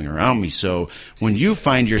is going around me. So when you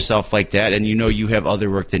find yourself like that and you have other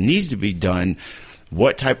work that needs to be done,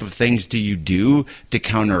 what type of things do you do to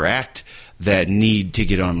counteract that need to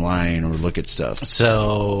get online or look at stuff?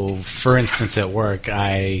 So, for instance, at work,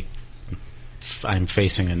 I'm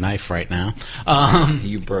facing a knife right now.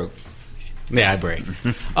 You broke. Yeah, I break.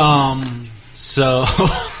 So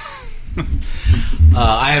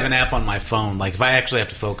I have an app on my phone. Like, if I actually have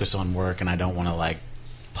to focus on work and I don't want to, like,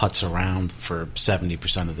 putz around for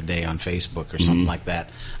 70% of the day on Facebook or something like that,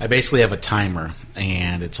 I basically have a timer,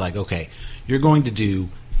 and it's like, okay, you're going to do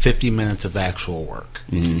 50 minutes of actual work.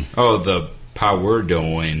 Oh, the Power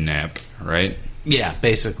Doing app, right? Yeah,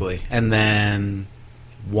 basically. And then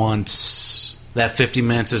once that 50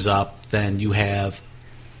 minutes is up, then you have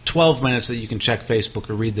 12 minutes that you can check Facebook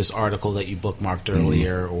or read this article that you bookmarked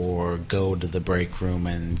earlier, or go to the break room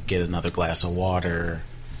and get another glass of water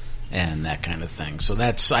and that kind of thing. So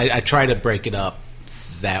that's I try to break it up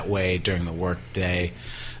that way during the work day.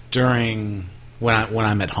 When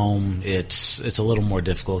I'm at home, it's a little more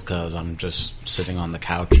difficult because I'm just sitting on the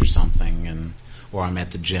couch or something, or I'm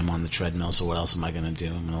at the gym on the treadmill. So what else am I going to do?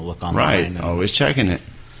 I'm going to look online. Right, always checking it.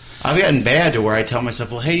 I've gotten bad to where I tell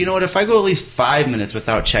myself, well, hey, you know what? If I go at least 5 minutes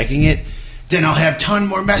without checking it, then I'll have a ton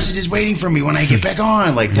more messages waiting for me when I get back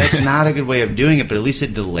on. Like, that's not a good way of doing it, but at least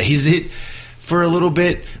it delays it for a little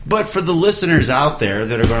bit. But for the listeners out there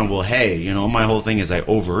that are going, well, hey, my whole thing is I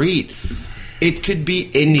overeat. It could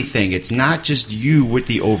be anything. It's not just you with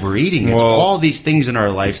the overeating. It's all these things in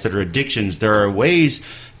our lives that are addictions. There are ways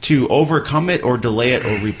to overcome it or delay it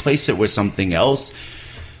or replace it with something else.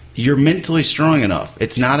 You're mentally strong enough.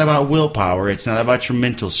 It's not about willpower. It's not about your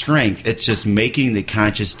mental strength. It's just making the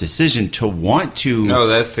conscious decision to want to. No,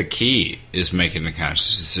 that's the key, is making the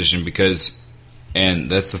conscious decision,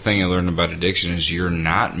 and that's the thing I learned about addiction, is you're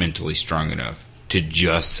not mentally strong enough to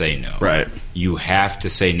just say no. Right. You have to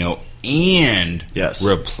say no and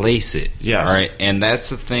replace it. Yes. All right. And that's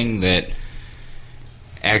the thing that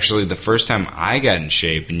actually the first time I got in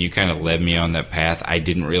shape and you kind of led me on that path, I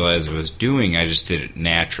didn't realize I was doing. I just did it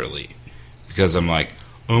naturally because I'm like,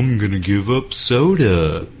 I'm going to give up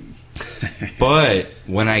soda. But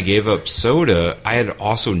when I gave up soda, I had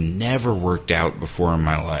also never worked out before in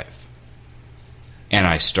my life. And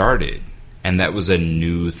I started, and that was a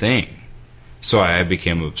new thing. So I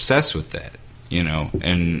became obsessed with that.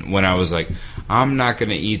 And when I was like, I'm not going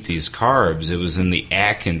to eat these carbs, it was in the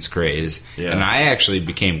Atkins craze. Yeah. And I actually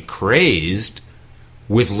became crazed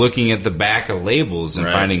with looking at the back of labels and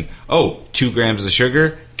finding, 2 grams of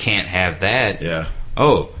sugar, can't have that. Yeah.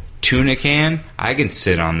 Oh, tuna can, I can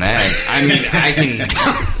sit on that. I mean, I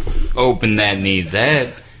can open that and eat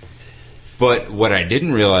that. But what I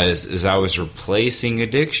didn't realize is I was replacing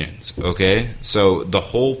addictions, okay? So the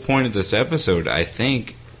whole point of this episode, I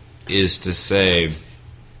think, is to say,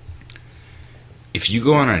 if you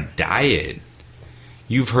go on a diet,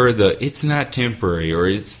 you've heard it's not temporary, or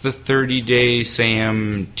it's the 30-day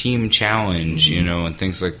Sam team challenge, and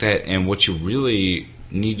things like that. And what you really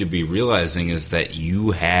need to be realizing is that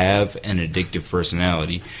you have an addictive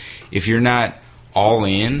personality. If you're not all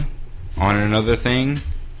in on another thing,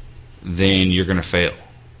 then you're going to fail.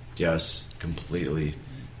 Yes, completely.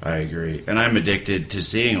 I agree. And I'm addicted to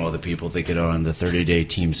seeing all the people that get on the 30-day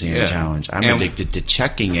Team Sam challenge. I'm addicted to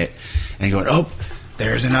checking it and going, oh,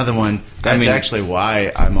 there's another one. That's actually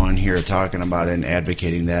why I'm on here talking about it and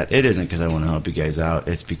advocating that. It isn't because I want to help you guys out.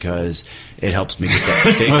 It's because it helps me get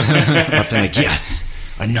that fix. I'm feeling like, yes,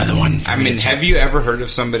 another one. Have you ever heard of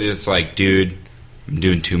somebody that's like, dude, I'm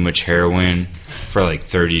doing too much heroin for like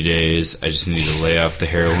 30 days. I just need to lay off the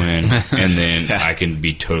heroin and then I can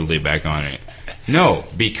be totally back on it. No,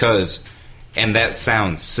 because, and that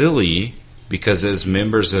sounds silly, because as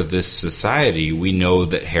members of this society, we know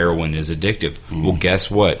that heroin is addictive. Well, guess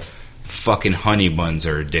what? Fucking honey buns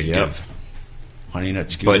are addictive. Yep. Honey nut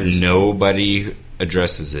scooters. But nobody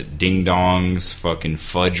addresses it. Ding dongs, fucking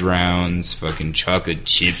fudge rounds, fucking chocolate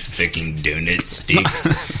chip, fucking donut sticks.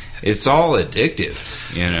 It's all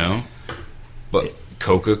addictive, But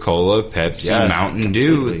Coca-Cola, Pepsi, Mountain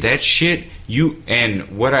Dew, that shit.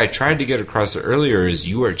 And what I tried to get across earlier is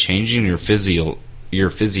you are changing your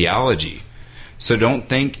physiology. So don't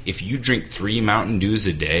think if you drink 3 Mountain Dews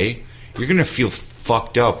a day, you're going to feel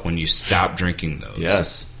fucked up when you stop drinking those.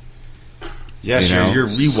 Yes. Yes, you're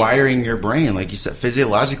rewiring your brain. Like you said,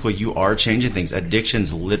 physiologically, you are changing things.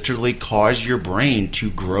 Addictions literally cause your brain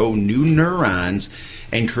to grow new neurons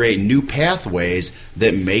and create new pathways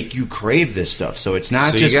that make you crave this stuff. So it's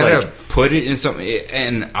not just you gotta like... put it in something.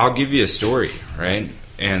 And I'll give you a story, right?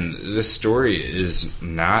 And this story is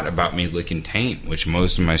not about me licking taint, which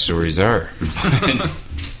most of my stories are. But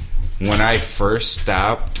when I first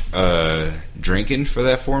stopped drinking for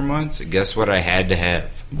that 4 months, guess what I had to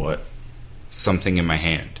have? What? Something in my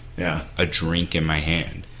hand. Yeah. A drink in my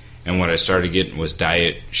hand. And what I started getting was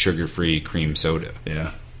diet sugar-free cream soda.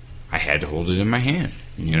 Yeah. I had to hold it in my hand.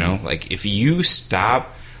 You know? Like, if you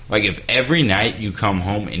stop... Like, if every night you come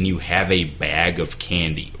home and you have a bag of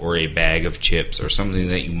candy or a bag of chips or something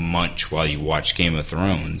that you munch while you watch Game of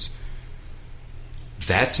Thrones,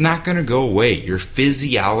 that's not going to go away. Your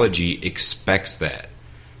physiology expects that.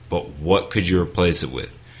 But what could you replace it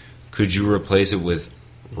with? Could you replace it with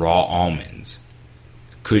raw almonds?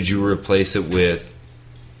 Could you replace it with,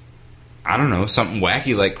 I don't know, something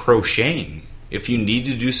wacky like crocheting? If you need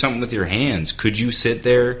to do something with your hands, could you sit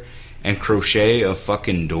there and crochet a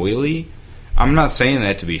fucking doily? I'm not saying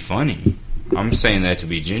that to be funny. I'm saying that to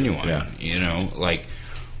be genuine. Yeah. You know, like,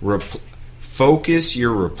 focus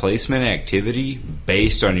your replacement activity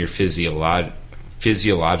based on your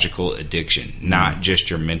physiological addiction, not just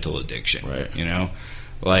your mental addiction. Right. You know,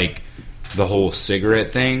 like the whole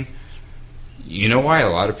cigarette thing. You know why a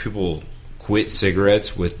lot of people quit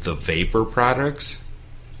cigarettes with the vapor products?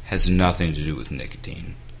 Has nothing to do with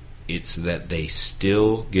nicotine. It's that they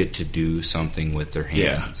still get to do something with their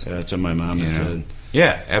hands. Yeah, that's what my mom has said.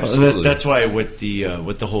 Yeah, absolutely. Well, that's why with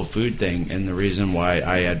the whole food thing, and the reason why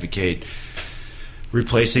I advocate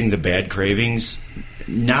replacing the bad cravings,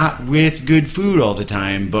 not with good food all the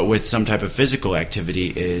time, but with some type of physical activity,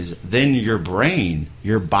 is then your brain,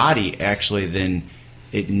 your body actually then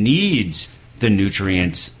it needs the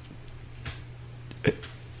nutrients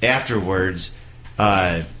afterwards.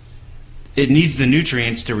 It needs the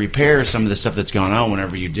nutrients to repair some of the stuff that's gone on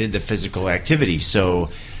whenever you did the physical activity. So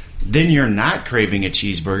then you're not craving a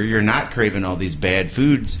cheeseburger. You're not craving all these bad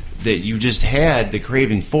foods that you just had the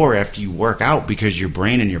craving for after you work out, because your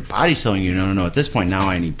brain and your body's telling you, no, at this point now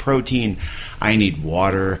I need protein, I need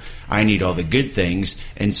water, I need all the good things.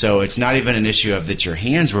 And so it's not even an issue of that your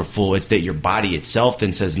hands were full. It's that your body itself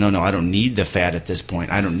then says, no, I don't need the fat at this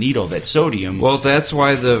point. I don't need all that sodium. Well, that's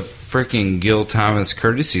why the freaking Gil Thomas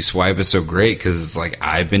courtesy swipe is so great, because it's like,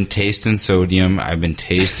 I've been tasting sodium, I've been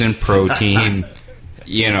tasting protein.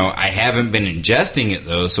 You know, I haven't been ingesting it,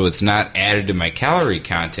 though, so it's not added to my calorie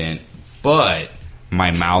content, but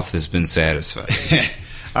my mouth has been satisfied.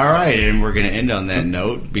 All right, and we're going to end on that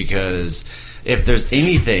note, because if there's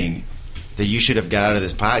anything that you should have got out of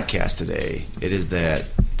this podcast today, it is that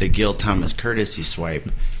the Gil Thomas courtesy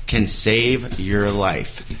swipe can save your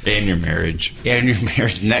life. And your marriage. And your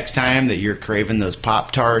marriage. Next time that you're craving those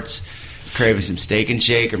Pop-Tarts, craving some Steak and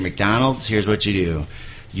Shake or McDonald's, here's what you do.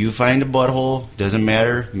 You find a butthole, doesn't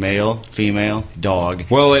matter, male, female, dog.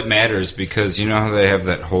 Well, it matters, because you know how they have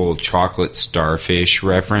that whole chocolate starfish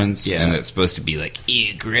reference? Yeah. And it's supposed to be like,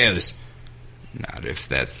 ew, gross. Not if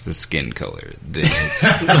that's the skin color. Then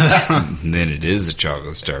then it is a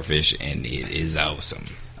chocolate starfish, and it is awesome.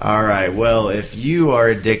 All right. Well, if you are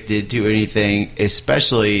addicted to anything,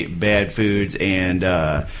 especially bad foods and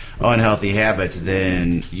unhealthy habits,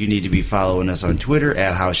 then you need to be following us on Twitter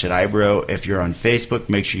at How Should I Bro. If you're on Facebook,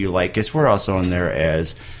 make sure you like us. We're also on there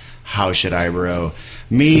as How Should I Bro.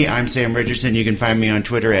 Me, I'm Sam Richardson. You can find me on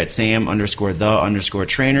Twitter at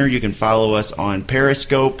Sam_the_trainer. You can follow us on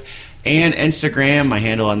Periscope and Instagram. My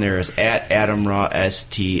handle on there is at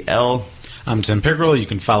AdamRawSTL. I'm Tim Pickrell. You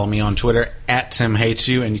can follow me on Twitter at Tim Hates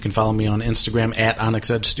You, and you can follow me on Instagram at Onyx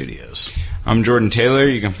Edge Studios. I'm Jordan Taylor.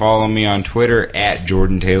 You can follow me on Twitter at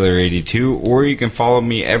JordanTaylor82, or you can follow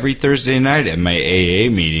me every Thursday night at my AA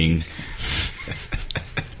meeting.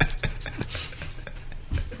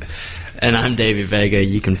 And I'm Davey Vega.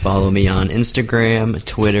 You can follow me on Instagram,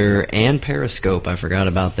 Twitter, and Periscope. I forgot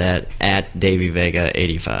about that, at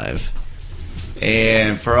DaveyVega85.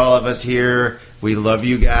 And for all of us here, we love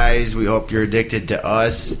you guys. We hope you're addicted to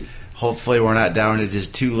us. Hopefully we're not down to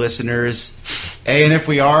just 2 listeners. And if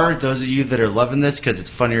we are, those of you that are loving this because it's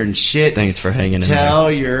funnier than shit, thanks for hanging in there.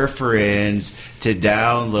 Tell your friends to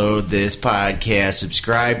download this podcast.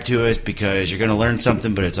 Subscribe to us, because you're going to learn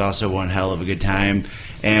something, but it's also one hell of a good time.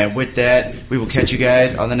 And with that, we will catch you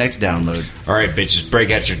guys on the next download. All right, bitches, break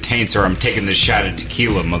out your taints, or I'm taking this shot of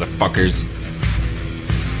tequila, motherfuckers.